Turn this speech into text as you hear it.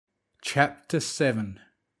Chapter 7.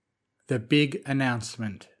 The Big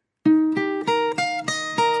Announcement.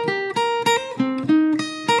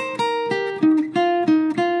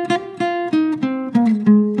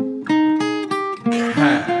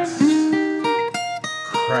 Cats.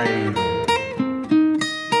 Cradle.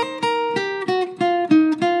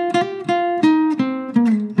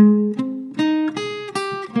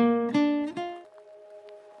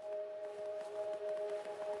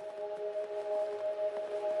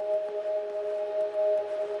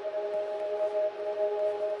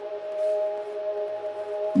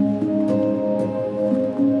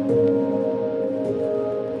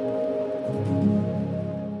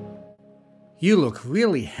 You look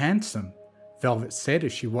really handsome, Velvet said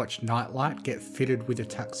as she watched Nightlight get fitted with a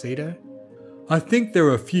tuxedo. I think there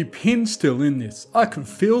are a few pins still in this. I can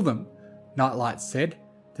feel them, Nightlight said.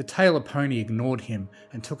 The tailor pony ignored him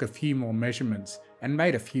and took a few more measurements and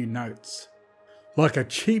made a few notes. Like a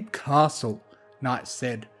cheap castle, Night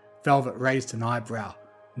said. Velvet raised an eyebrow.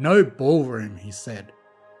 No ballroom, he said.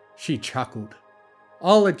 She chuckled.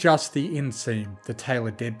 I'll adjust the inseam, the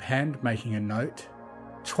tailor deadpanned, making a note.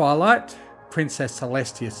 Twilight, Princess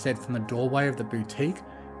Celestia said from the doorway of the boutique.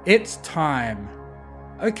 It's time.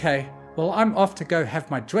 Okay, well I'm off to go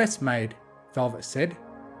have my dress made, Velvet said.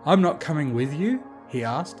 I'm not coming with you? He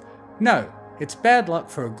asked. No, it's bad luck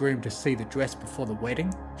for a groom to see the dress before the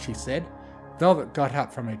wedding, she said. Velvet got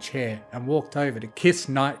up from her chair and walked over to kiss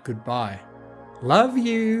Night goodbye. Love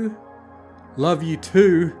you. Love you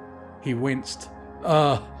too, he winced.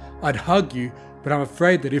 I'd hug you, but I'm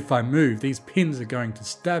afraid that if I move, these pins are going to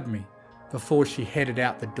stab me. Before she headed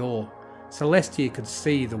out the door, Celestia could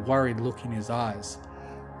see the worried look in his eyes.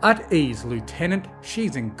 At ease, Lieutenant,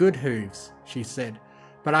 she's in good hooves, she said.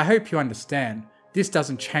 But I hope you understand, this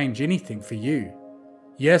doesn't change anything for you.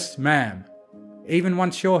 Yes, ma'am. Even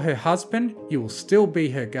once you're her husband, you will still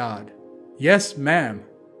be her guard. Yes, ma'am.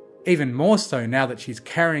 Even more so now that she's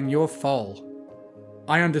carrying your foal.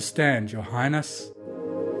 I understand, Your Highness.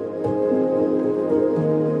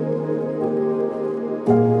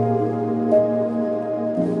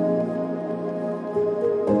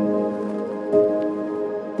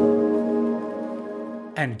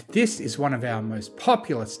 And this is one of our most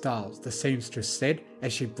popular styles, the seamstress said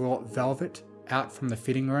as she brought Velvet out from the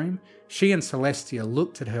fitting room. She and Celestia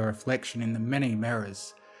looked at her reflection in the many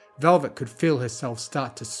mirrors. Velvet could feel herself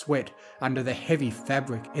start to sweat under the heavy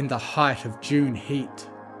fabric in the height of June heat.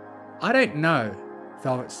 I don't know,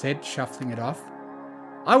 Velvet said, shuffling it off.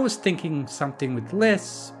 I was thinking something with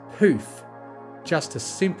less poof. Just a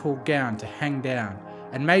simple gown to hang down,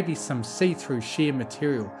 and maybe some see-through sheer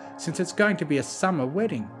material, since it's going to be a summer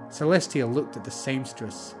wedding. Celestia looked at the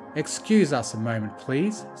seamstress. Excuse us a moment,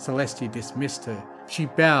 please. Celestia dismissed her. She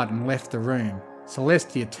bowed and left the room.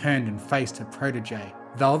 Celestia turned and faced her protege.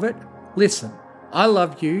 Velvet, listen, I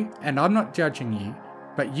love you and I'm not judging you,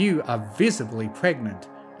 but you are visibly pregnant,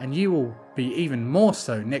 and you will be even more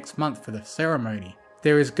so next month for the ceremony.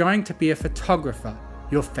 There is going to be a photographer,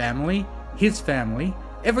 your family, his family.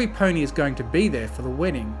 Every pony is going to be there for the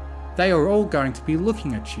wedding. They are all going to be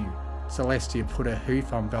looking at you. Celestia put her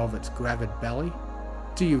hoof on Velvet's gravid belly.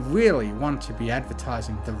 Do you really want to be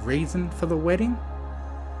advertising the reason for the wedding?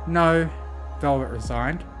 No, Velvet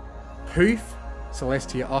resigned. Poof,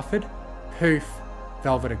 Celestia offered. Poof,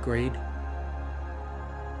 Velvet agreed.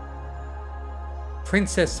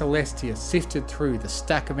 Princess Celestia sifted through the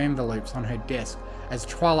stack of envelopes on her desk as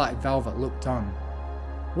Twilight Velvet looked on.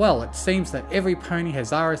 Well, it seems that every pony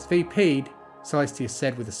has RSVP'd, Celestia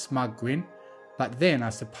said with a smug grin. But then I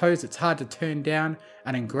suppose it's hard to turn down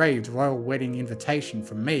an engraved royal wedding invitation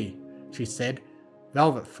from me, she said.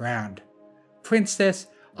 Velvet frowned. Princess,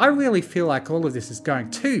 I really feel like all of this is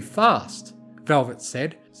going too fast, Velvet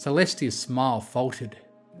said. Celestia's smile faltered.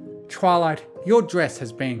 Twilight, your dress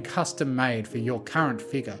has been custom made for your current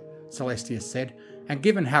figure, Celestia said, and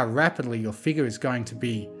given how rapidly your figure is going to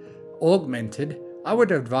be augmented, I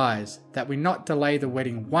would advise that we not delay the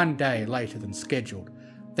wedding one day later than scheduled.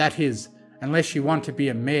 That is, unless you want to be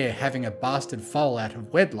a mare having a bastard foal out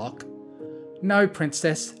of wedlock. No,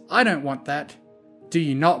 Princess, I don't want that. Do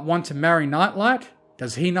you not want to marry Nightlight?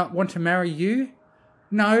 Does he not want to marry you?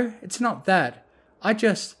 No, it's not that.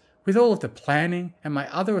 With all of the planning and my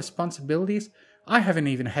other responsibilities, I haven't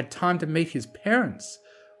even had time to meet his parents,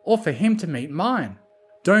 or for him to meet mine.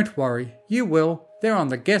 Don't worry, you will. They're on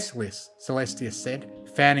the guest list, Celestia said,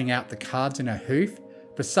 fanning out the cards in her hoof.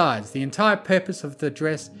 Besides, the entire purpose of the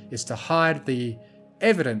dress is to hide the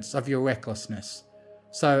evidence of your recklessness.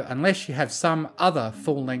 So unless you have some other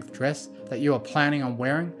full-length dress that you are planning on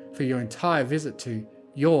wearing for your entire visit to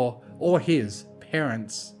your or his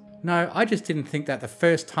parents, No, I just didn't think that the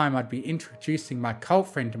first time I'd be introducing my cult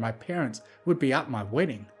friend to my parents would be at my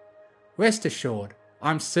wedding. Rest assured,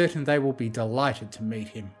 I'm certain they will be delighted to meet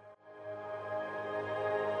him.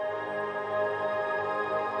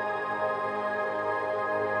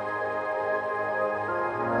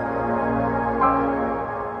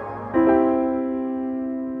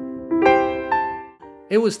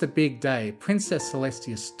 It was the big day. Princess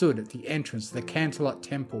Celestia stood at the entrance of the Canterlot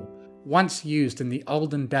Temple, once used in the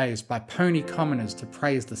olden days by pony commoners to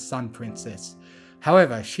praise the Sun Princess.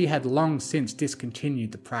 However, she had long since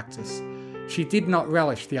discontinued the practice. She did not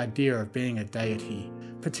relish the idea of being a deity,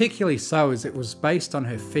 particularly so as it was based on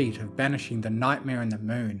her feat of banishing the nightmare in the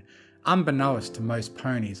moon. Unbeknownst to most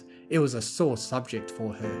ponies, it was a sore subject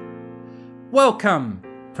for her. "Welcome!"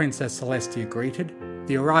 Princess Celestia greeted.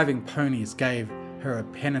 The arriving ponies gave her a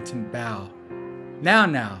penitent bow.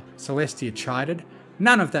 Now, Celestia chided.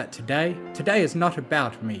 None of that today. Today is not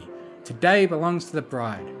about me. Today belongs to the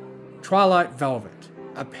bride. Twilight Velvet,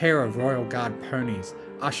 a pair of Royal Guard ponies,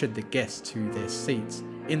 ushered the guests to their seats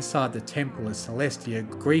inside the temple as Celestia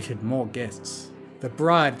greeted more guests. The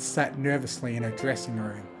bride sat nervously in her dressing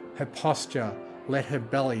room. Her posture let her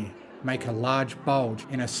belly make a large bulge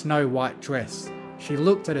in a snow-white dress. She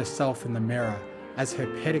looked at herself in the mirror as her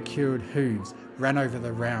pedicured hooves ran over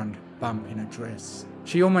the round bump in her dress.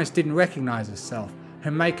 She almost didn't recognize herself. Her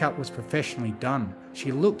makeup was professionally done.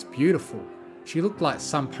 She looked beautiful. She looked like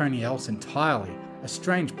some pony else entirely, a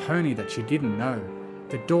strange pony that she didn't know.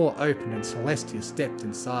 The door opened and Celestia stepped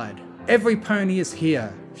inside. "Every pony is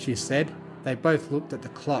here," she said. They both looked at the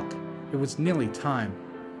clock. It was nearly time.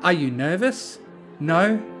 "Are you nervous?"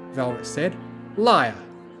 "No," Velvet said. "Liar,"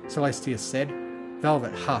 Celestia said.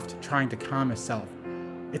 Velvet huffed, trying to calm herself.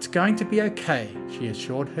 "It's going to be okay," she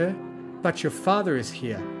assured her. "But your father is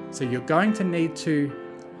here, so you're going to need to..."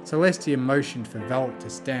 Celestia motioned for Velvet to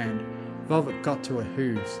stand. Velvet got to her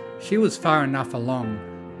hooves. She was far enough along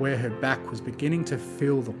where her back was beginning to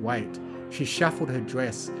feel the weight. She shuffled her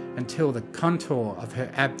dress until the contour of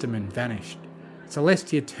her abdomen vanished.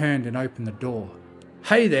 Celestia turned and opened the door.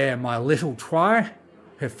 "Hey there, my little Twi,"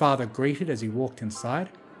 her father greeted as he walked inside.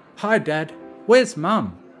 "Hi, Dad. Where's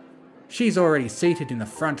Mum?" "She's already seated in the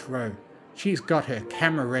front row. She's got her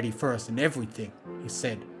camera ready for us and everything," he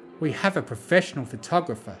said. "We have a professional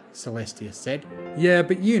photographer," Celestia said. "Yeah,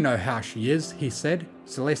 but you know how she is," he said.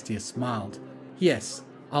 Celestia smiled. "Yes,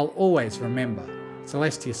 I'll always remember,"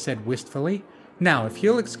 Celestia said wistfully. "Now, if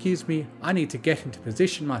you'll excuse me, I need to get into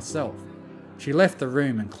position myself." She left the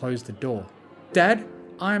room and closed the door. "Dad,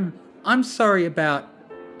 I'm sorry about...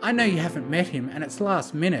 I know you haven't met him and it's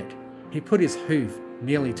last minute." He put his hoof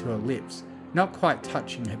nearly to her lips, not quite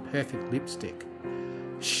touching her perfect lipstick.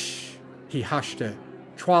 "Shh," he hushed her.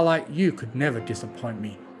 "Twilight, you could never disappoint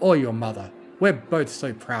me, or your mother. We're both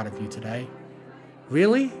so proud of you today."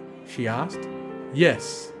 "Really?" she asked.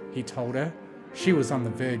 "Yes," he told her. She was on the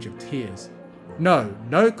verge of tears. No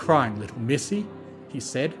crying, little missy," he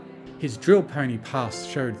said. His drill pony pass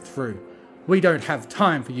showed through. "We don't have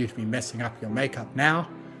time for you to be messing up your makeup now.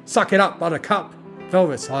 Suck it up, Buttercup."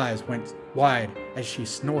 Velvet's eyes went wide as she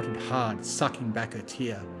snorted hard, sucking back her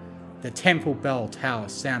tear. The temple bell tower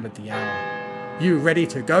sounded the hour. "You ready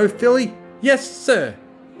to go, filly?" "Yes, sir,"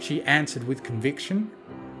 she answered with conviction.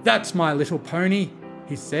 "That's my little pony,"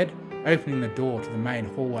 he said, opening the door to the main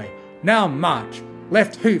hallway. "Now march!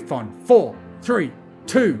 Left hoof on 4, 3,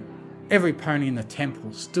 2. Every pony in the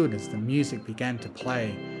temple stood as the music began to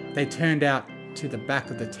play. They turned out to the back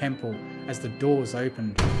of the temple as the doors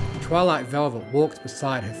opened. Twilight Velvet walked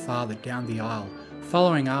beside her father down the aisle,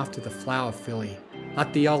 following after the flower filly.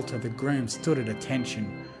 At the altar, the groom stood at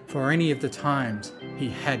attention. For any of the times he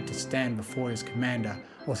had to stand before his commander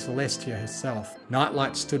or Celestia herself,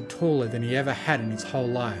 Nightlight stood taller than he ever had in his whole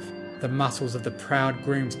life. The muscles of the proud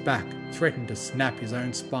groom's back threatened to snap his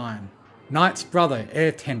own spine. Night's brother,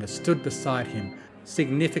 Airtender, stood beside him,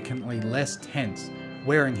 significantly less tense,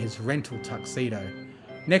 wearing his rental tuxedo.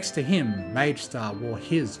 Next to him, Mage Star wore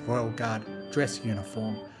his Royal Guard dress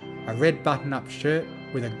uniform, a red button-up shirt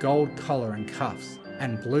with a gold collar and cuffs,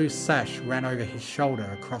 and blue sash ran over his shoulder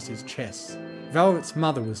across his chest. Velvet's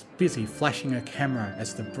mother was busy flashing her camera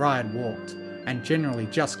as the bride walked, and generally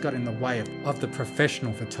just got in the way of the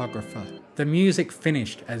professional photographer. The music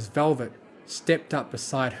finished as Velvet stepped up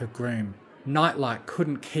beside her groom. Nightlight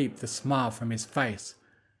couldn't keep the smile from his face.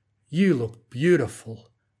 "You look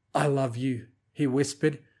beautiful. I love you," he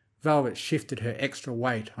whispered. Velvet shifted her extra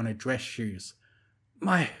weight on her dress shoes.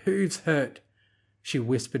 "My hooves hurt," she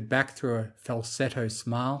whispered back through a falsetto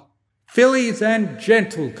smile. "Fillies and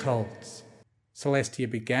gentle colts," Celestia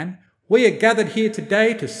began. We are gathered here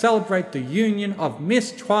today to celebrate the union of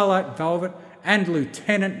Miss Twilight Velvet and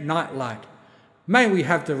Lieutenant Nightlight. May we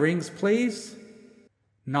have the rings, please?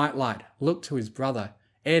 Nightlight looked to his brother.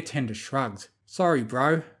 Airtender shrugged. Sorry,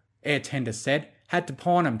 bro, Airtender said. Had to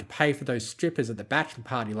pawn 'em to pay for those strippers at the bachelor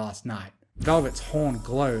party last night. Velvet's horn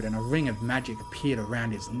glowed and a ring of magic appeared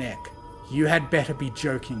around his neck. You had better be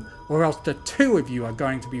joking, or else the two of you are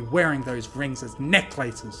going to be wearing those rings as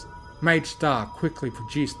necklaces. Mage Star quickly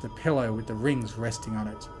produced the pillow with the rings resting on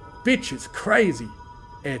it. Bitch is crazy,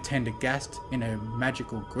 Airtender gasped in her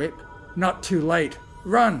magical grip. Not too late.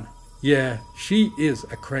 Run! Yeah, she is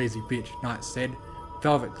a crazy bitch, Knight said.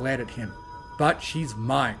 Velvet glared at him. But she's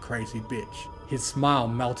my crazy bitch. His smile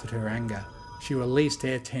melted her anger. She released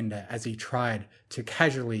Airtender as he tried to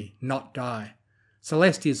casually not die.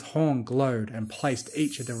 Celestia's horn glowed and placed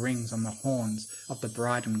each of the rings on the horns of the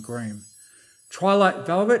bride and groom. Twilight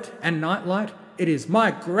Velvet and Nightlight, it is my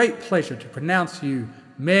great pleasure to pronounce you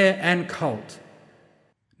Mayor and Colt.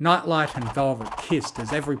 Nightlight and Velvet kissed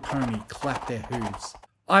as every pony clapped their hooves.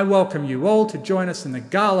 I welcome you all to join us in the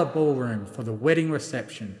gala ballroom for the wedding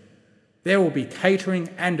reception. There will be catering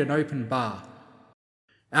and an open bar.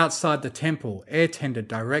 Outside the temple, Airtender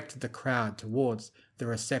directed the crowd towards the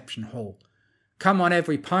reception hall. Come on,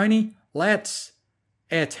 every pony, let's...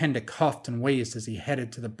 Airtender coughed and wheezed as he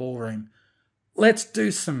headed to the ballroom. Let's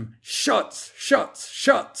do some shots, shots,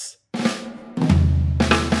 shots!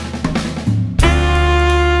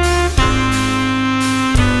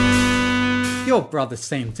 Your brother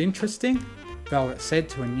seems interesting, Velvet said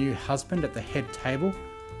to a new husband at the head table.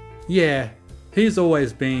 Yeah, he's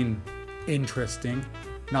always been interesting,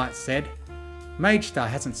 Knight said. Mage Star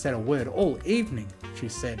hasn't said a word all evening, she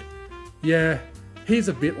said. Yeah, he's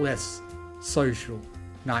a bit less social,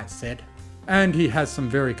 Knight said. And he has some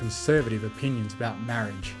very conservative opinions about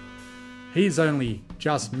marriage. He's only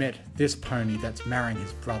just met this pony that's marrying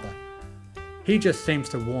his brother. He just seems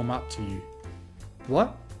to warm up to you.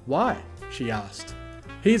 What? Why? She asked.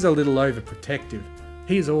 He's a little overprotective.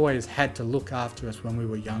 He's always had to look after us when we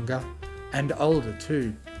were younger, and older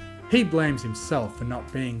too. He blames himself for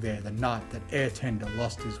not being there the night that Airtender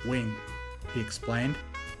lost his wing, he explained.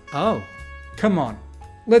 Oh, come on,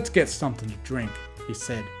 let's get something to drink, he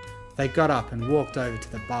said. They got up and walked over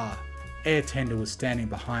to the bar. Airtender was standing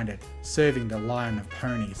behind it, serving the line of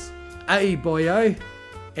ponies. Hey, boyo,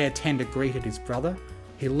 Airtender greeted his brother.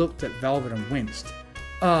 He looked at Velvet and winced.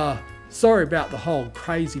 Sorry about the whole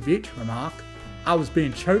crazy bitch remark. I was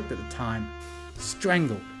being choked at the time.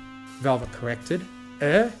 Strangled, Velvet corrected.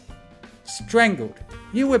 Strangled.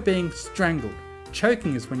 You were being strangled.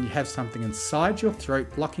 Choking is when you have something inside your throat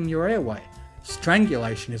blocking your airway.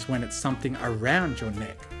 Strangulation is when it's something around your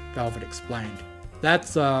neck, Velvet explained.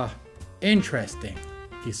 That's, interesting,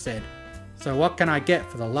 he said. So what can I get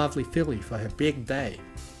for the lovely filly for her big day?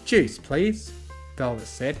 Juice, please, Velvet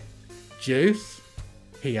said. Juice?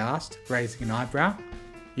 He asked, raising an eyebrow.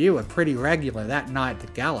 You were pretty regular that night at the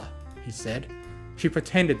gala, he said. She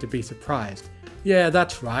pretended to be surprised. Yeah,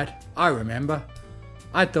 that's right, I remember.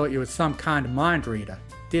 I thought you were some kind of mind reader.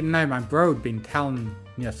 Didn't know my bro'd been telling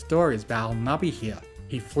you stories about old Nubby here.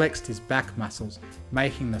 He flexed his back muscles,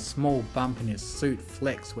 making the small bump in his suit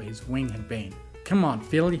flex where his wing had been. Come on,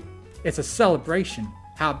 filly. It's a celebration.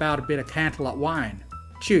 How about a bit of Canterlot wine?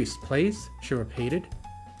 Juice, please, she repeated.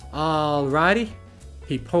 Alrighty.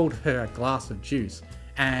 He pulled her a glass of juice.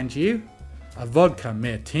 And you? A vodka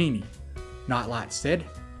martini, Nightlight said.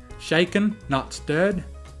 Shaken, not stirred?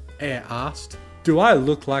 Air asked. Do I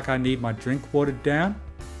look like I need my drink watered down?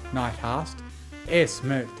 Night asked. Air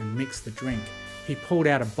smirked and mixed the drink. He pulled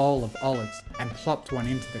out a bowl of olives and plopped one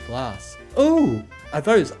into the glass. Ooh, are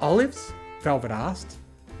those olives? Velvet asked.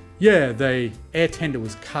 Yeah, Airtender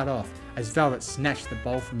was cut off as Velvet snatched the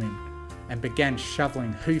bowl from him and began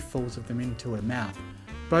shoveling hooffuls of them into her mouth.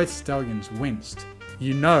 Both stallions winced.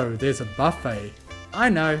 You know, there's a buffet. I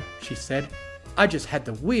know, she said. I just had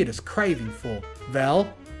the weirdest craving for.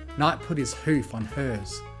 Vel? Knight put his hoof on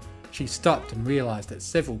hers. She stopped and realised that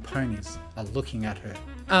several ponies are looking at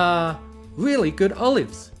her. Really good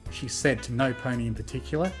olives, she said to no pony in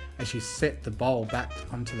particular as she set the bowl back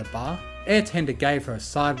onto the bar. Airtender gave her a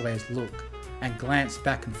sideways look and glanced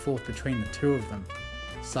back and forth between the two of them.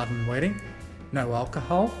 Sudden wedding? No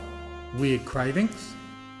alcohol? Weird cravings?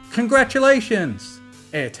 Congratulations,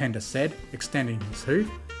 Airtender said, extending his hoof.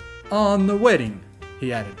 On the wedding,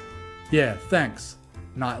 he added. Yeah, thanks,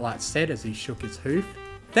 Nightlight said as he shook his hoof.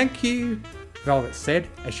 Thank you, Velvet said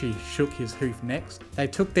as she shook his hoof next. They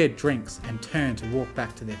took their drinks and turned to walk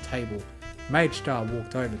back to their table. Mage Star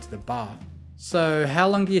walked over to the bar. So how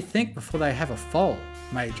long do you think before they have a foal?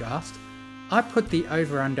 Mage asked. I put the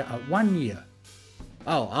over-under at 1 year.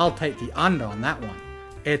 Oh, I'll take the under on that one,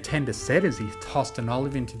 Air Tender said as he tossed an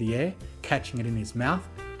olive into the air, catching it in his mouth.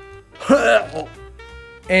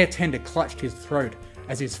 Air Tender clutched his throat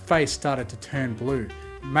as his face started to turn blue.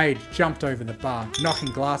 Mage jumped over the bar,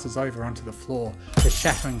 knocking glasses over onto the floor. The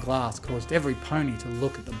shattering glass caused every pony to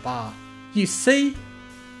look at the bar. You see?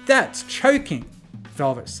 That's choking,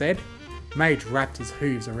 Velvet said. Mage wrapped his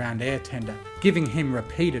hooves around Air Tender, giving him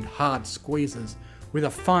repeated hard squeezes. With a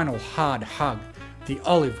final hard hug, the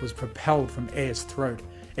olive was propelled from Air's throat.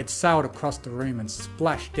 It sailed across the room and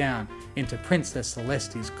splashed down into Princess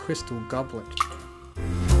Celestia's crystal goblet.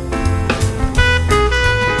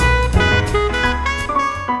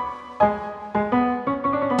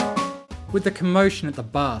 With the commotion at the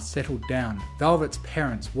bar settled down, Velvet's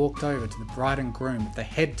parents walked over to the bride and groom at the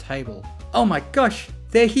head table. Oh my gosh,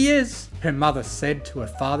 there he is, her mother said to her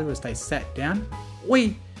father as they sat down.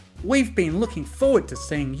 We've been looking forward to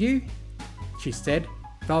seeing you, she said.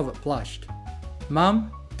 Velvet blushed. Mum,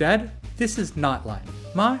 Dad, this is Nightlight,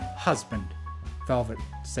 my husband, Velvet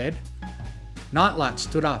said. Nightlight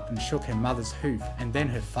stood up and shook her mother's hoof and then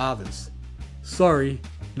her father's. Sorry,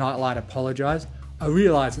 Nightlight apologised. I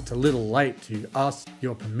realise it's a little late to ask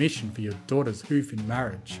your permission for your daughter's hoof in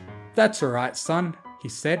marriage. That's alright, son, he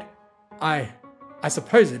said. I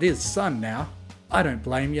suppose it is son now. I don't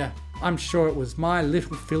blame you. I'm sure it was my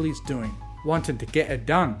little filly's doing, wanting to get her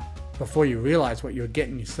done before you realise what you're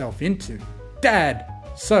getting yourself into. Dad!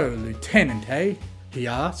 So, Lieutenant, eh? He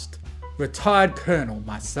asked. Retired Colonel,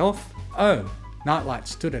 myself. Oh. Nightlight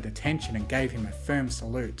stood at attention and gave him a firm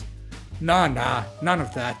salute. Nah, none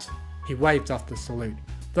of that. He waved off the salute.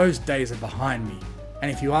 Those days are behind me, and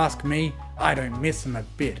if you ask me, I don't miss them a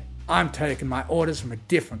bit. I'm taking my orders from a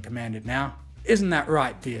different commander now. Isn't that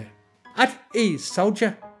right, dear? At ease,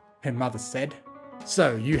 soldier, her mother said.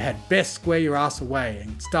 So you had best square your ass away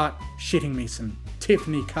and start shitting me some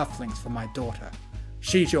Tiffany cufflinks for my daughter.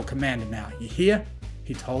 She's your commander now, you hear?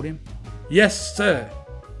 He told him. Yes, sir,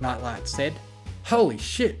 Nightlight said. Holy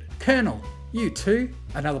shit, Colonel, you too?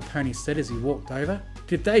 Another pony said as he walked over.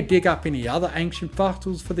 Did they dig up any other ancient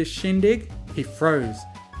fossils for this shindig? He froze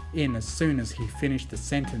in as soon as he finished the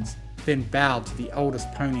sentence, then bowed to the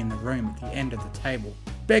oldest pony in the room at the end of the table.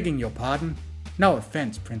 Begging your pardon. No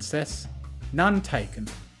offence, Princess. None taken,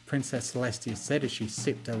 Princess Celestia said as she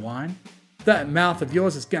sipped her wine. That mouth of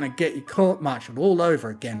yours is going to get you court-martialed all over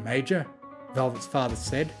again, Major, Velvet's father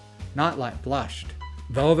said. Nightlight blushed.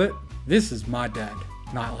 Velvet, this is my dad,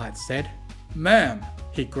 Nightlight said. Ma'am,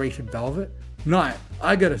 he greeted Velvet. Night,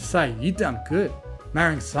 I gotta say, you done good,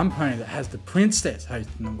 marrying some pony that has the princess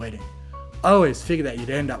hosting the wedding. I always figured that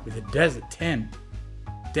you'd end up with a Desert 10.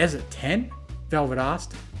 Desert 10? Velvet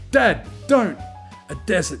asked. Dad, don't! A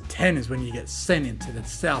Desert 10 is when you get sent into the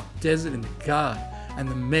South Desert in the Guard, and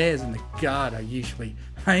the mares in the Guard are usually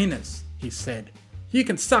heinous, he said. You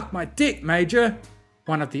can suck my dick, Major,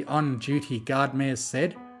 one of the on-duty guard mares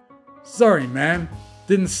said. Sorry, ma'am,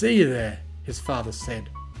 didn't see you there, his father said.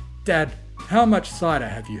 Dad, how much cider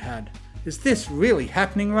have you had? Is this really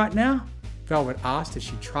happening right now? Velvet asked as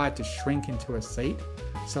she tried to shrink into her seat.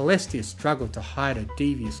 Celestia struggled to hide a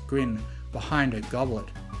devious grin behind her goblet.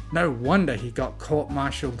 No wonder he got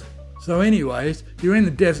court-martialed. So anyways, you're in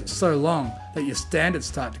the desert so long that your standards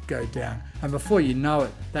start to go down, and before you know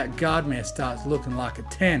it, that guard mare starts looking like a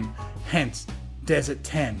 10, hence Desert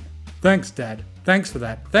 10. Thanks, Dad. Thanks for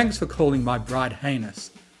that. Thanks for calling my bride heinous.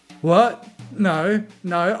 What? No,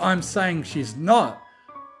 I'm saying she's not.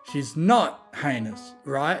 She's not heinous,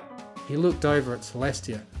 right? He looked over at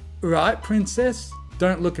Celestia. Right, Princess?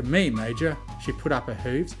 Don't look at me, Major. She put up her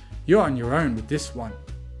hooves. You're on your own with this one.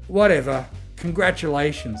 Whatever.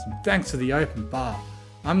 Congratulations and thanks for the open bar.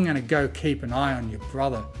 I'm gonna go keep an eye on your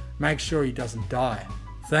brother. Make sure he doesn't die.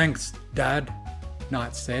 Thanks, Dad,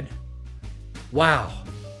 Knight said. Wow,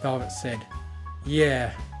 Velvet said.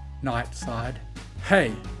 Yeah, Knight sighed.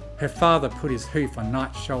 Hey, her father put his hoof on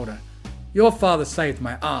Knight's shoulder. Your father saved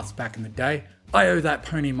my ass back in the day. I owe that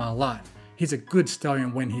pony my life. He's a good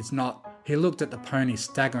stallion when he's not. He looked at the pony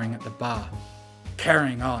staggering at the bar.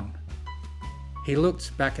 Carrying on. He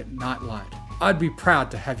looked back at Nightlight. I'd be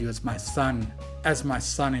proud to have you as my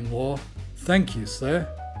son-in-law. Thank you, sir,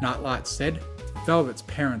 Nightlight said. Velvet's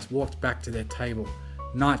parents walked back to their table.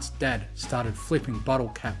 Knight's dad started flipping bottle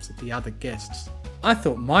caps at the other guests. I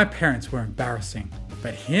thought my parents were embarrassing,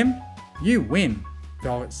 but him? You win,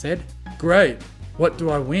 Velvet said. Great. What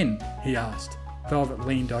do I win? He asked. Velvet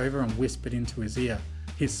leaned over and whispered into his ear.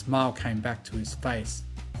 His smile came back to his face.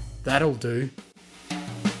 That'll do.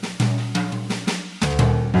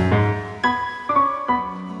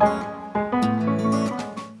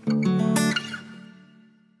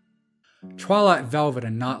 Twilight Velvet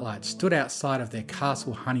and Nightlight stood outside of their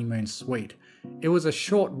castle honeymoon suite. It was a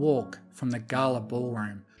short walk from the gala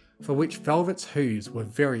ballroom, for which Velvet's hooves were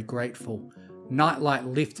very grateful. Nightlight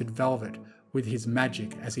lifted Velvet with his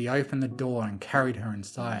magic as he opened the door and carried her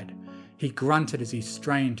inside. He grunted as he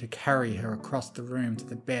strained to carry her across the room to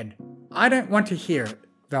the bed. "I don't want to hear it,"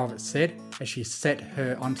 Velvet said as she set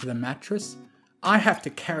her onto the mattress. "I have to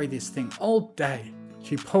carry this thing all day."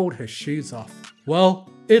 She pulled her shoes off. "Well,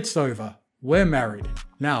 it's over. We're married.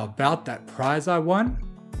 Now about that prize I won?"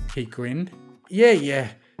 He grinned. Yeah,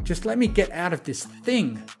 just let me get out of this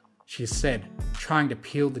thing," she said, trying to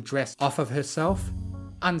peel the dress off of herself.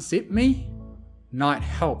 "Unzip me?" Night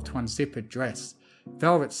helped to unzip her dress.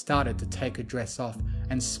 Velvet started to take her dress off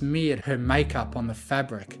and smeared her makeup on the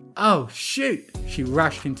fabric. "Oh, shoot!" She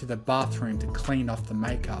rushed into the bathroom to clean off the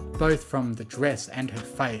makeup, both from the dress and her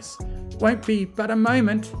face. "Won't be but a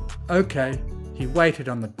moment." "Okay." He waited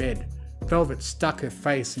on the bed. Velvet stuck her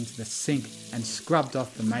face into the sink and scrubbed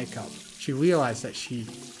off the makeup. She realized that she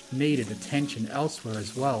needed attention elsewhere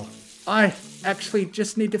as well. "I actually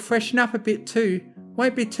just need to freshen up a bit too.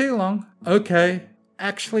 Won't be too long." "Okay."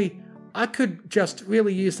 "Actually, I could just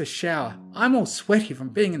really use the shower. I'm all sweaty from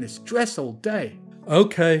being in this dress all day."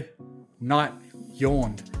 "Okay." Night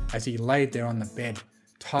yawned as he laid there on the bed,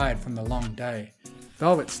 tired from the long day.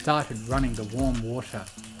 Velvet started running the warm water.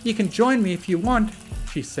 "You can join me if you want,"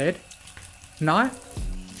 she said. "Night?"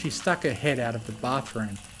 She stuck her head out of the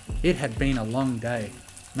bathroom. It had been a long day.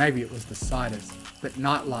 Maybe it was the ciders, but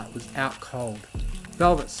Nightlight was out cold.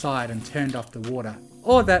 Velvet sighed and turned off the water.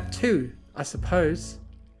 "Or that too, I suppose."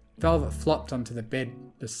 Velvet flopped onto the bed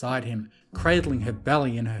beside him, cradling her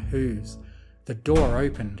belly in her hooves. The door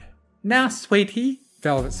opened. "Now, sweetie,"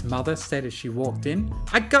 Velvet's mother said as she walked in,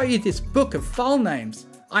 "I got you this book of foal names.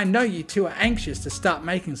 I know you two are anxious to start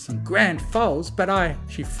making some grand foals, but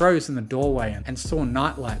She froze in the doorway and saw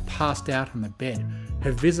Nightlight passed out on the bed.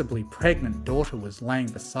 Her visibly pregnant daughter was laying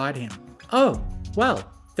beside him. "Oh, well,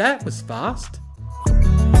 that was fast."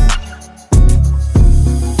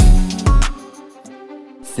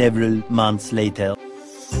 Several months later.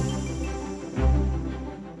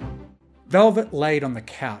 Velvet laid on the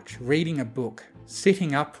couch, reading a book.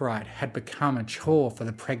 Sitting upright had become a chore for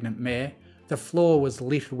the pregnant mare. The floor was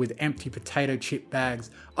littered with empty potato chip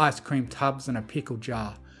bags, ice cream tubs and a pickle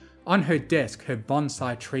jar. On her desk, her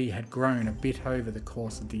bonsai tree had grown a bit over the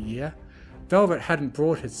course of the year. Velvet hadn't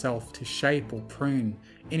brought herself to shape or prune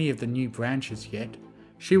any of the new branches yet.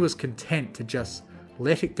 She was content to just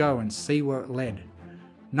let it go and see where it led.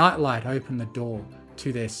 Nightlight opened the door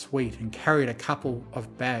to their suite and carried a couple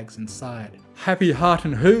of bags inside. "Happy Heart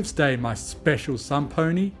and Hooves Day, my special sun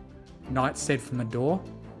pony," Night said from the door.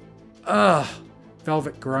 "Ugh,"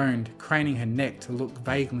 Velvet groaned, craning her neck to look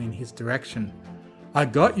vaguely in his direction. "I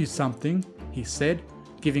got you something," he said,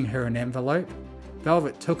 giving her an envelope.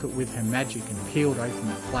 Velvet took it with her magic and peeled open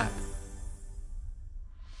the flap.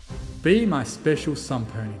 "Be my special sun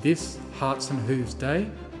pony this Hearts and Hooves Day?"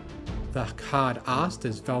 the card asked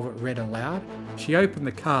as Velvet read aloud. She opened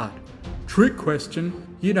the card. "Trick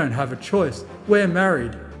question, you don't have a choice. We're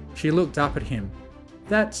married." She looked up at him.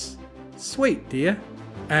 "That's sweet, dear."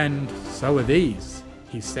 "And so are these,"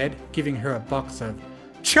 he said, giving her a box of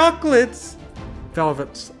chocolates.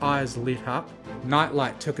 Velvet's eyes lit up.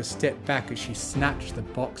 Nightlight took a step back as she snatched the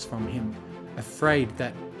box from him, afraid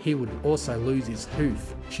that he would also lose his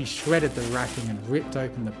hoof. She shredded the wrapping and ripped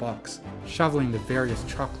open the box, shoveling the various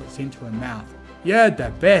chocolates into her mouth. "You're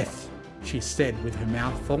the best," she said with her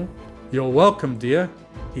mouth full. "You're welcome, dear,"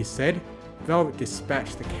 he said. Velvet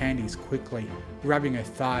dispatched the candies quickly, rubbing her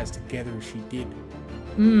thighs together as she did.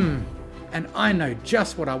 And I know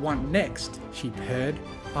just what I want next," she purred,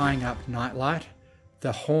 eyeing up Nightlight.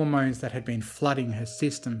 The hormones that had been flooding her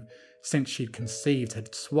system since she'd conceived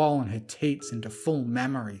had swollen her teats into full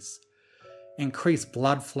mammaries, increased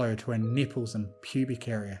blood flow to her nipples and pubic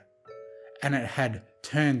area, and it had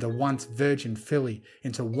turned the once virgin filly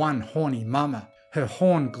into one horny mama. Her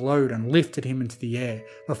horn glowed and lifted him into the air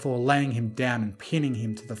before laying him down and pinning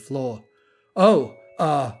him to the floor.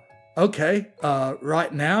 Okay,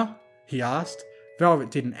 right now?" he asked. Velvet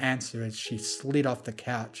didn't answer as she slid off the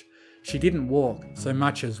couch. She didn't walk so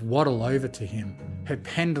much as waddle over to him. Her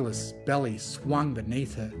pendulous belly swung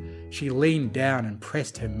beneath her. She leaned down and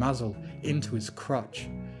pressed her muzzle into his crotch.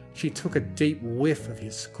 She took a deep whiff of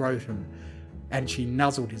his scrotum, and she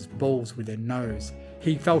nuzzled his balls with her nose.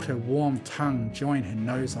 He felt her warm tongue join her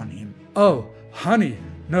nose on him. "Oh, honey,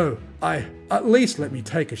 no, at least let me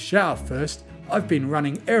take a shower first. I've been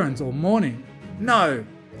running errands all morning." "No,"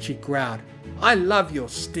 she growled. "I love your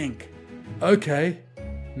stink." "Okay."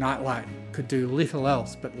 Nightlight could do little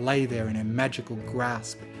else but lay there in her magical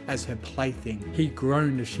grasp as her plaything. He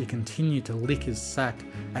groaned as she continued to lick his sack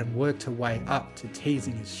and worked her way up to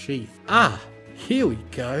teasing his sheath. "Ah, here we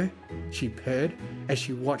go," she purred as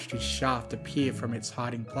she watched his shaft appear from its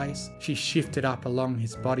hiding place. She shifted up along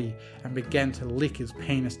his body and began to lick his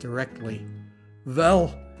penis directly.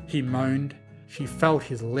 "Well," he moaned. She felt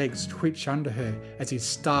his legs twitch under her as his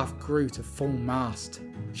staff grew to full mast.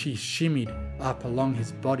 She shimmied up along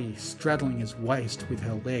his body, straddling his waist with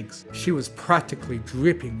her legs. She was practically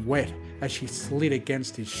dripping wet as she slid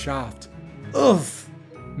against his shaft. "Oof!"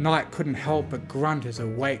 Knight couldn't help but grunt as her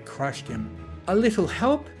weight crushed him. "A little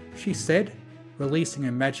help?" she said, releasing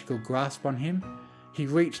her magical grasp on him. He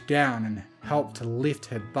reached down and helped to lift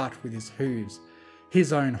her butt with his hooves.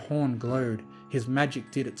 His own horn glowed. His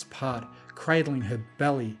magic did its part, cradling her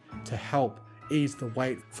belly to help ease the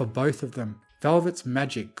weight for both of them. Velvet's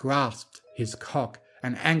magic grasped his cock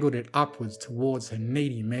and angled it upwards towards her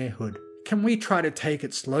needy marehood. "Can we try to take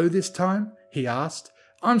it slow this time?" he asked.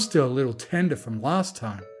 "I'm still a little tender from last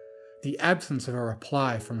time." The absence of a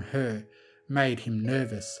reply from her made him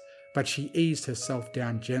nervous, but she eased herself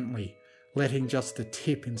down gently, letting just the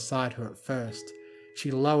tip inside her at first. She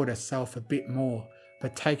lowered herself a bit more,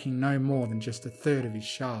 but taking no more than just a third of his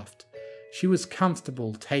shaft. She was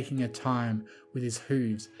comfortable taking her time with his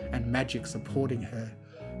hooves and magic supporting her.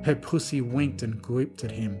 Her pussy winked and gripped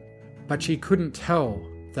at him, but she couldn't tell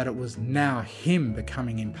that it was now him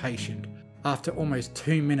becoming impatient. After almost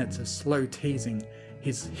 2 minutes of slow teasing,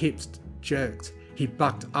 his hips jerked. He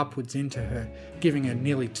bucked upwards into her, giving her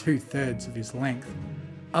nearly 2/3 of his length.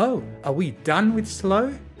 "Oh, are we done with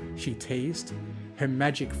slow?" she teased. Her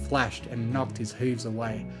magic flashed and knocked his hooves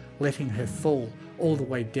away, letting her fall all the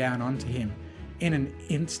way down onto him. In an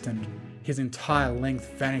instant, his entire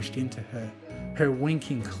length vanished into her. Her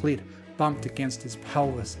winking clit bumped against his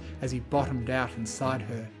pelvis as he bottomed out inside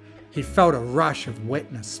her. He felt a rush of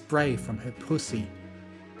wetness spray from her pussy.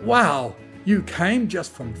 "Wow, you came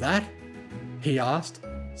just from that?" he asked,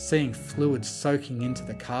 seeing fluid soaking into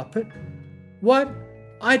the carpet. "What?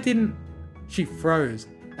 I didn't..." She froze,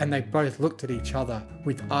 and they both looked at each other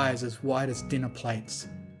with eyes as wide as dinner plates.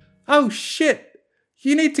 "Oh shit!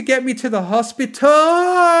 You need to get me to the hospital!"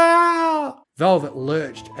 Velvet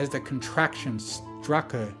lurched as the contraction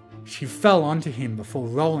struck her. She fell onto him before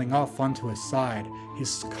rolling off onto her side.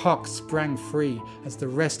 His cock sprang free as the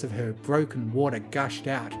rest of her broken water gushed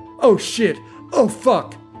out. "Oh shit! Oh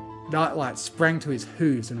fuck!" Nightlight sprang to his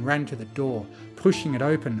hooves and ran to the door, pushing it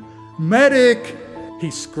open. "Medic!" he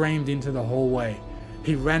screamed into the hallway.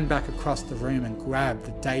 He ran back across the room and grabbed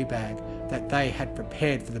the day bag that they had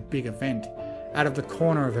prepared for the big event. Out of the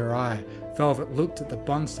corner of her eye, Velvet looked at the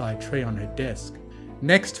bonsai tree on her desk.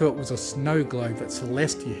 Next to it was a snow globe that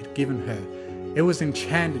Celestia had given her. It was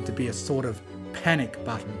enchanted to be a sort of panic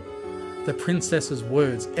button. The princess's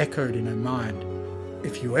words echoed in her mind.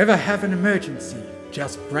 "If you ever have an emergency,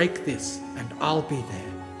 just break this and I'll be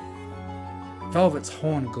there." Velvet's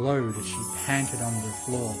horn glowed as she panted on the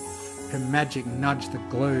floor. Her magic nudged the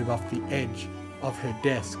globe off the edge of her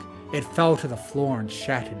desk. It fell to the floor and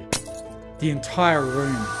shattered. The entire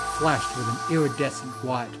room flashed with an iridescent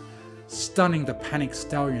white, stunning the panicked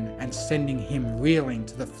stallion and sending him reeling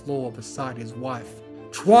to the floor beside his wife.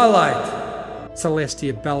 "Twilight!"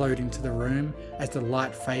 Celestia bellowed into the room as the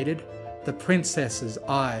light faded. The princess's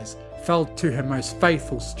eyes fell to her most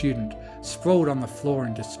faithful student, sprawled on the floor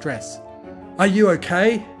in distress. "Are you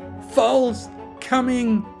okay? Foals!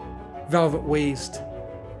 Coming!" Velvet wheezed.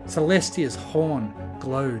 Celestia's horn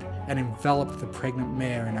glowed and enveloped the pregnant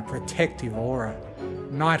mare in a protective aura.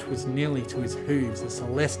 Night was nearly to his hooves as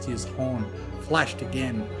Celestia's horn flashed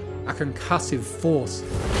again. A concussive force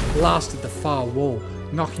blasted the far wall,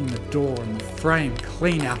 knocking the door and the frame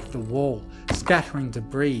clean out of the wall, scattering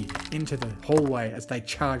debris into the hallway as they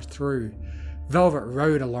charged through. Velvet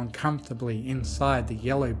rode along comfortably inside the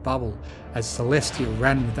yellow bubble as Celestia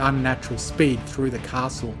ran with unnatural speed through the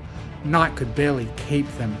castle. Night could barely keep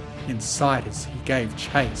them in sight as he gave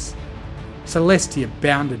chase. Celestia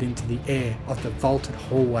bounded into the air of the vaulted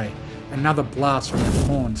hallway. Another blast from the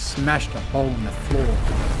horn smashed a hole in the floor,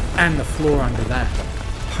 and the floor under that.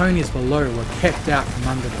 Ponies below were kept out from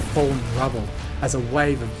under the falling rubble as a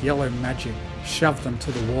wave of yellow magic shoved them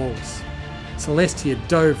to the walls. Celestia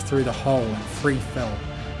dove through the hole and free fell.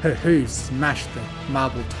 Her hooves smashed the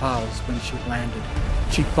marble tiles when she landed.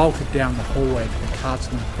 She bolted down the hallway to the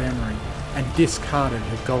castle infirmary and discarded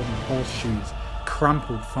her golden horseshoes,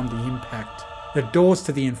 crumpled from the impact. The doors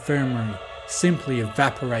to the infirmary simply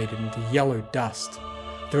evaporated into yellow dust.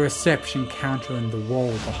 The reception counter and the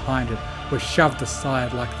wall behind it were shoved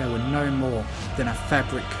aside like they were no more than a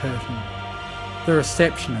fabric curtain. The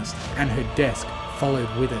receptionist and her desk followed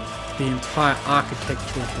with it. The entire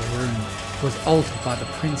architecture of the room was altered by the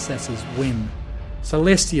princess's whim.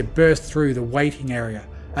 Celestia burst through the waiting area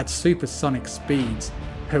at supersonic speeds,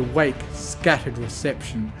 her wake scattered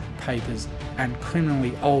reception papers and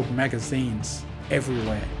criminally old magazines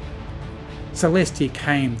everywhere. Celestia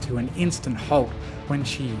came to an instant halt when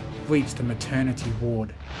she reached the maternity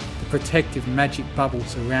ward. The protective magic bubble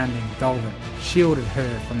surrounding Velvet shielded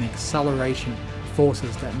her from the acceleration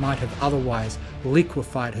forces that might have otherwise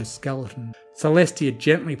liquefied her skeleton. Celestia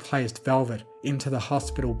gently placed Velvet into the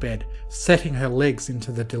hospital bed, setting her legs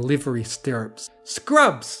into the delivery stirrups.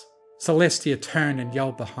 "Scrubs!" Celestia turned and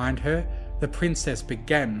yelled behind her. The princess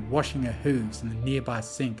began washing her hooves in the nearby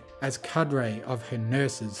sink as cadre of her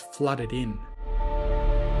nurses flooded in.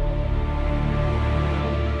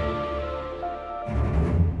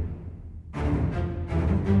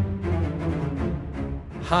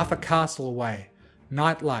 Half a castle away,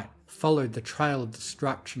 Nightlight followed the trail of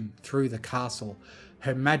destruction through the castle.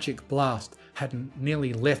 Her magic blast had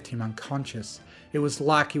nearly left him unconscious. It was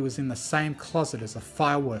like he was in the same closet as a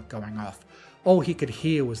firework going off. All he could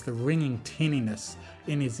hear was the ringing tinniness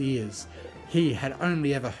in his ears. He had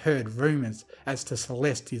only ever heard rumours as to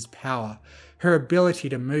Celestia's power, her ability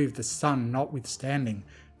to move the sun notwithstanding,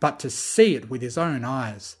 but to see it with his own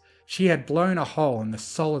eyes. She had blown a hole in the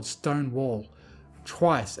solid stone wall,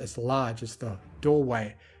 twice as large as the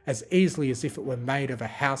doorway, as easily as if it were made of a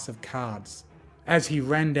house of cards. As he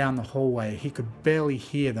ran down the hallway, he could barely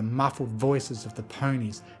hear the muffled voices of the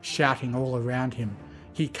ponies shouting all around him.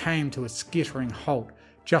 He came to a skittering halt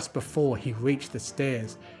just before he reached the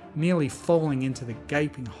stairs, nearly falling into the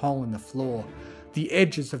gaping hole in the floor. The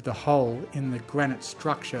edges of the hole in the granite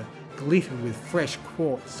structure glittered with fresh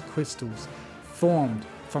quartz crystals, formed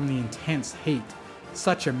from the intense heat.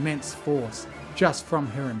 Such immense force, just from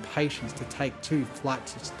her impatience to take 2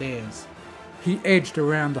 flights of stairs. He edged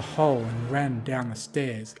around the hole and ran down the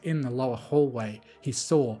stairs. In the lower hallway, he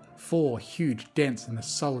saw 4 huge dents in the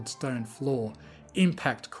solid stone floor,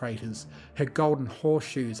 impact craters. Her golden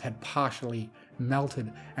horseshoes had partially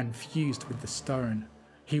melted and fused with the stone.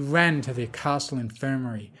 He ran to the castle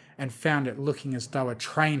infirmary and found it looking as though a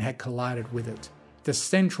train had collided with it. The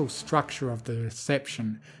central structure of the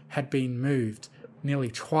reception had been moved nearly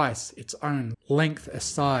twice its own length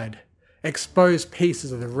aside. Exposed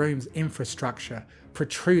pieces of the room's infrastructure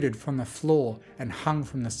protruded from the floor and hung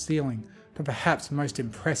from the ceiling, but perhaps most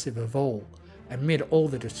impressive of all, amid all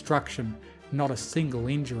the destruction, not a single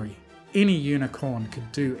injury. Any unicorn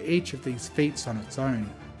could do each of these feats on its own,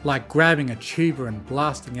 like grabbing a tuba and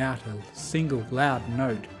blasting out a single loud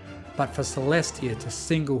note, but for Celestia to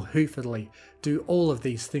single-hoofedly do all of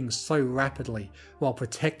these things so rapidly while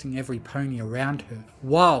protecting every pony around her,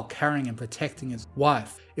 while carrying and protecting his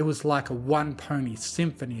wife, it was like a one-pony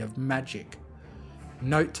symphony of magic.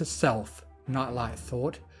 Note to self, Nightlight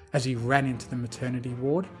thought, as he ran into the maternity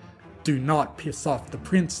ward. Do not piss off the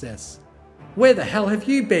princess. "Where the hell have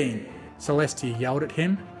you been?" Celestia yelled at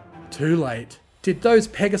him. Too late. "Did those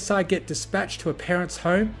Pegasi get dispatched to a parent's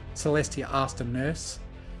home?" Celestia asked a nurse.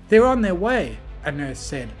 "They're on their way," a nurse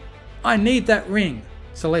said. "I need that ring,"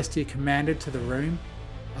 Celestia commanded to the room.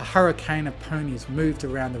 A hurricane of ponies moved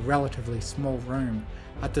around the relatively small room.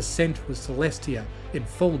 At the centre was Celestia in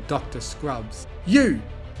full doctor scrubs. "You!"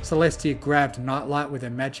 Celestia grabbed Nightlight with her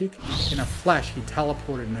magic. In a flash he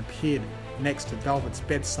teleported and appeared next to Velvet's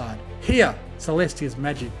bedside. "Here!" Celestia's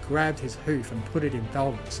magic grabbed his hoof and put it in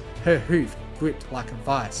Velvet's. Her hoof gripped like a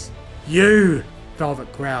vice. "You!"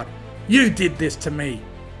 Velvet growled. "You did this to me!"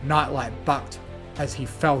 Nightlight bucked as he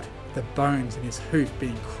felt the bones in his hoof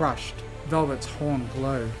being crushed. Velvet's horn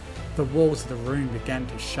glowed. The walls of the room began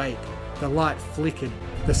to shake. The light flickered.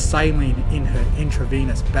 The saline in her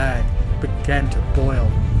intravenous bag began to boil.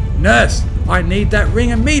 "Nurse, I need that ring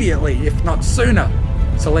immediately, if not sooner!"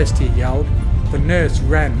 Celestia yelled. The nurse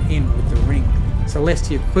ran in with the ring.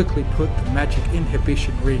 Celestia quickly put the magic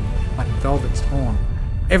inhibition ring on Velvet's horn.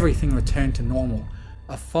 Everything returned to normal.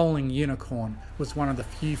 A falling unicorn was one of the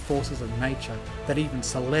few forces of nature that even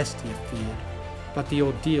Celestia feared. But the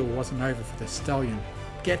ordeal wasn't over for the stallion.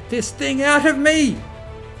 "Get this thing out of me!"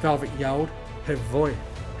 Velvet yelled.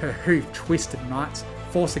 Her hoof twisted Knights,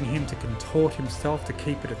 forcing him to contort himself to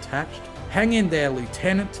keep it attached. "Hang in there,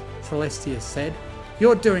 Lieutenant," Celestia said.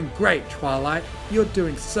 "You're doing great, Twilight. You're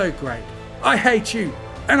doing so great. I hate you,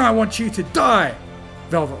 and I want you to die!"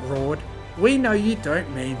 Velvet roared. "We know you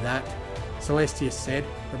don't mean that," Celestia said,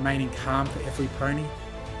 remaining calm for every pony.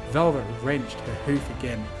 Velvet wrenched her hoof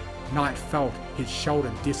again. Knight felt his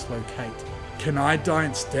shoulder dislocate. "Can I die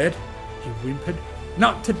instead?" he whimpered.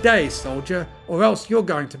 Not today, soldier, or else you're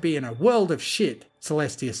going to be in a world of shit,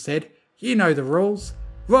 Celestia said. You know the rules.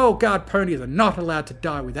 Royal Guard ponies are not allowed to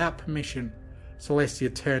die without permission.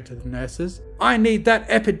 Celestia turned to the nurses. I need that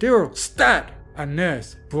epidural, stat! A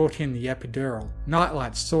nurse brought in the epidural.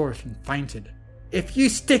 Nightlight saw it and fainted. If you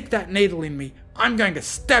stick that needle in me, I'm going to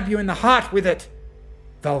stab you in the heart with it,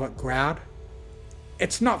 Velvet growled.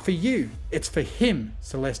 It's not for you, it's for him,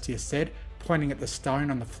 Celestia said, pointing at the stone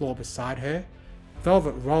on the floor beside her.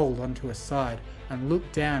 Velvet rolled onto her side and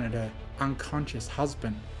looked down at her unconscious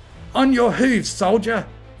husband. On your hooves, soldier!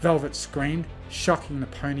 Velvet screamed, shocking the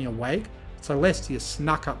pony awake. Celestia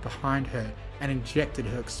snuck up behind her and injected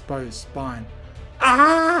her exposed spine.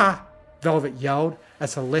 Ah! Velvet yelled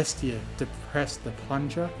as Celestia depressed the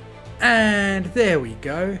plunger. And there we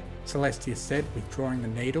go, Celestia said, withdrawing the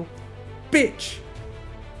needle. Bitch!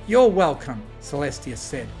 You're welcome, Celestia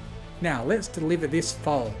said. Now let's deliver this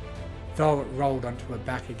foal. Velvet rolled onto her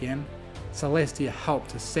back again. Celestia helped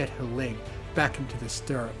to set her leg back into the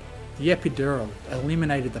stirrup. The epidural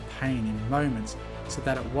eliminated the pain in moments so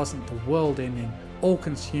that it wasn't the world-ending,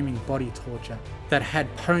 all-consuming body torture that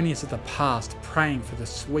had ponies of the past praying for the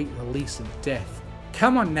sweet release of death.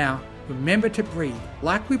 Come on now, remember to breathe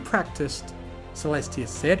like we practiced, Celestia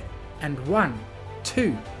said. And 1,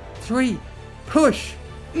 2, 3, push!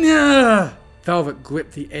 Nyah! Velvet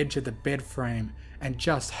gripped the edge of the bed frame and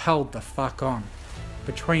just held the fuck on.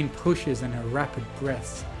 Between pushes and her rapid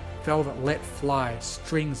breaths, Velvet let fly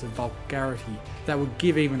strings of vulgarity that would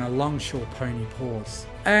give even a longshore pony pause.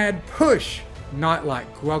 And push!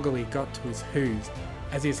 Nightlight groggily got to his hooves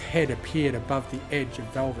as his head appeared above the edge of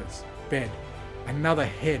Velvet's bed. Another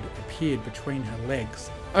head appeared between her legs.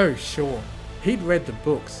 Oh sure, he'd read the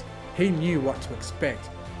books. He knew what to expect,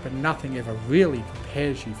 but nothing ever really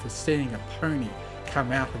prepares you for seeing a pony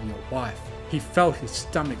come out of your wife. He felt his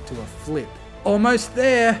stomach do a flip. Almost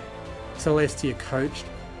there, Celestia coached.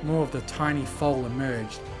 More of the tiny foal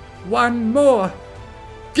emerged. One more!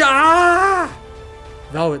 Gah!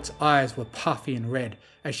 Velvet's eyes were puffy and red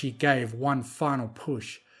as she gave one final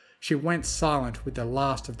push. She went silent with the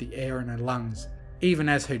last of the air in her lungs, even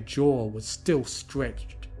as her jaw was still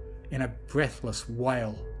stretched in a breathless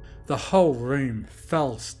wail. The whole room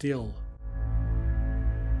fell still.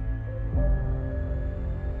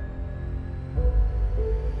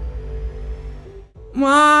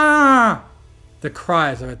 Mwah! The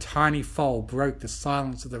cries of a tiny foal broke the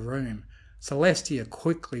silence of the room. Celestia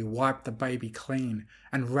quickly wiped the baby clean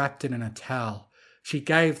and wrapped it in a towel. She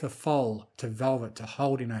gave the foal to Velvet to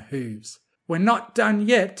hold in her hooves. We're not done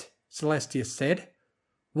yet, Celestia said.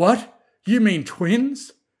 What? You mean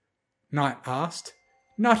twins? Night asked.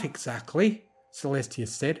 Not exactly, Celestia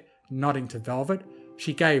said, nodding to Velvet.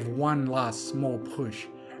 She gave one last small push.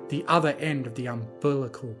 The other end of the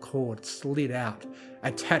umbilical cord slid out,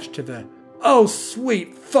 attached to the "Oh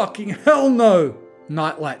sweet fucking hell no!"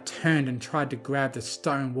 Nightlight turned and tried to grab the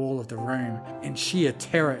stone wall of the room in sheer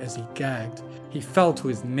terror as he gagged. He fell to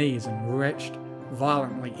his knees and retched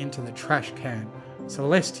violently into the trash can.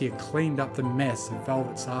 Celestia cleaned up the mess of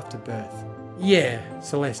Velvet's afterbirth. Yeah,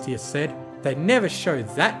 Celestia said. They never show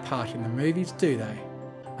that part in the movies, do they?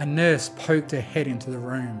 A nurse poked her head into the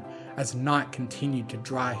room as Night continued to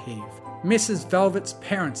dry heave. Mrs. Velvet's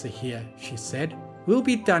parents are here, she said. We'll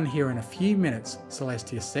be done here in a few minutes,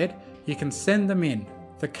 Celestia said. You can send them in.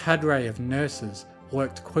 The cadre of nurses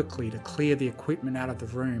worked quickly to clear the equipment out of the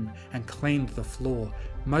room and cleaned the floor,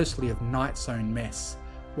 mostly of Night's own mess.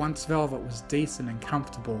 Once Velvet was decent and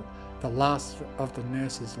comfortable, the last of the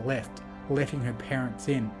nurses left, letting her parents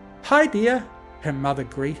in. Hi dear, her mother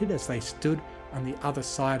greeted as they stood on the other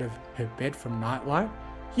side of her bed from Nightlight.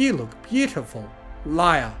 You look beautiful.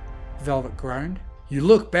 Liar, Velvet groaned. You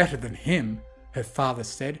look better than him, her father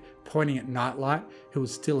said, pointing at Nightlight, who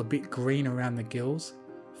was still a bit green around the gills.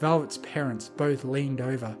 Velvet's parents both leaned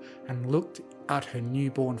over and looked at her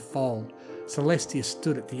newborn foal. Celestia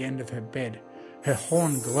stood at the end of her bed. Her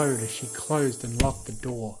horn glowed as she closed and locked the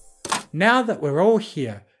door. Now that we're all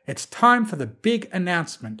here, it's time for the big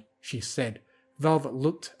announcement, she said. Velvet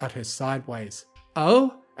looked at her sideways.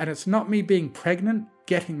 Oh, and it's not me being pregnant,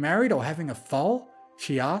 getting married, or having a foal?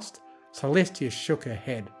 She asked. Celestia shook her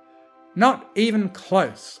head. Not even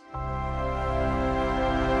close.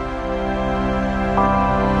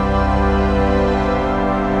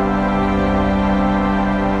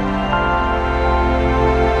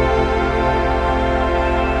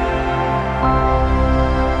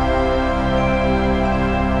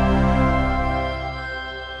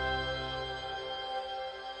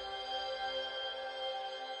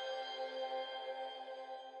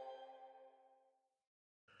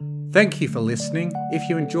 Thank you for listening. If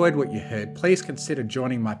you enjoyed what you heard, please consider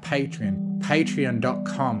joining my Patreon,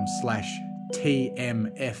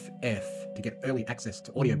 patreon.com/TMFF, to get early access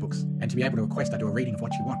to audiobooks and to be able to request I do a reading of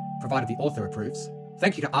what you want, provided the author approves.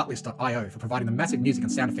 Thank you to Artlist.io for providing the massive music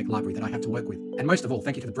and sound effect library that I have to work with. And most of all,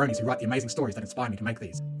 thank you to the bronies who write the amazing stories that inspire me to make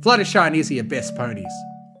these. Fluttershy and Izzy are best ponies.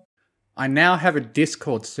 I now have a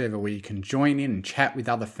Discord server where you can join in and chat with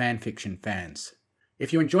other fanfiction fans.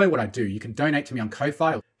 If you enjoy what I do, you can donate to me on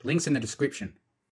Ko-Fi, links in the description.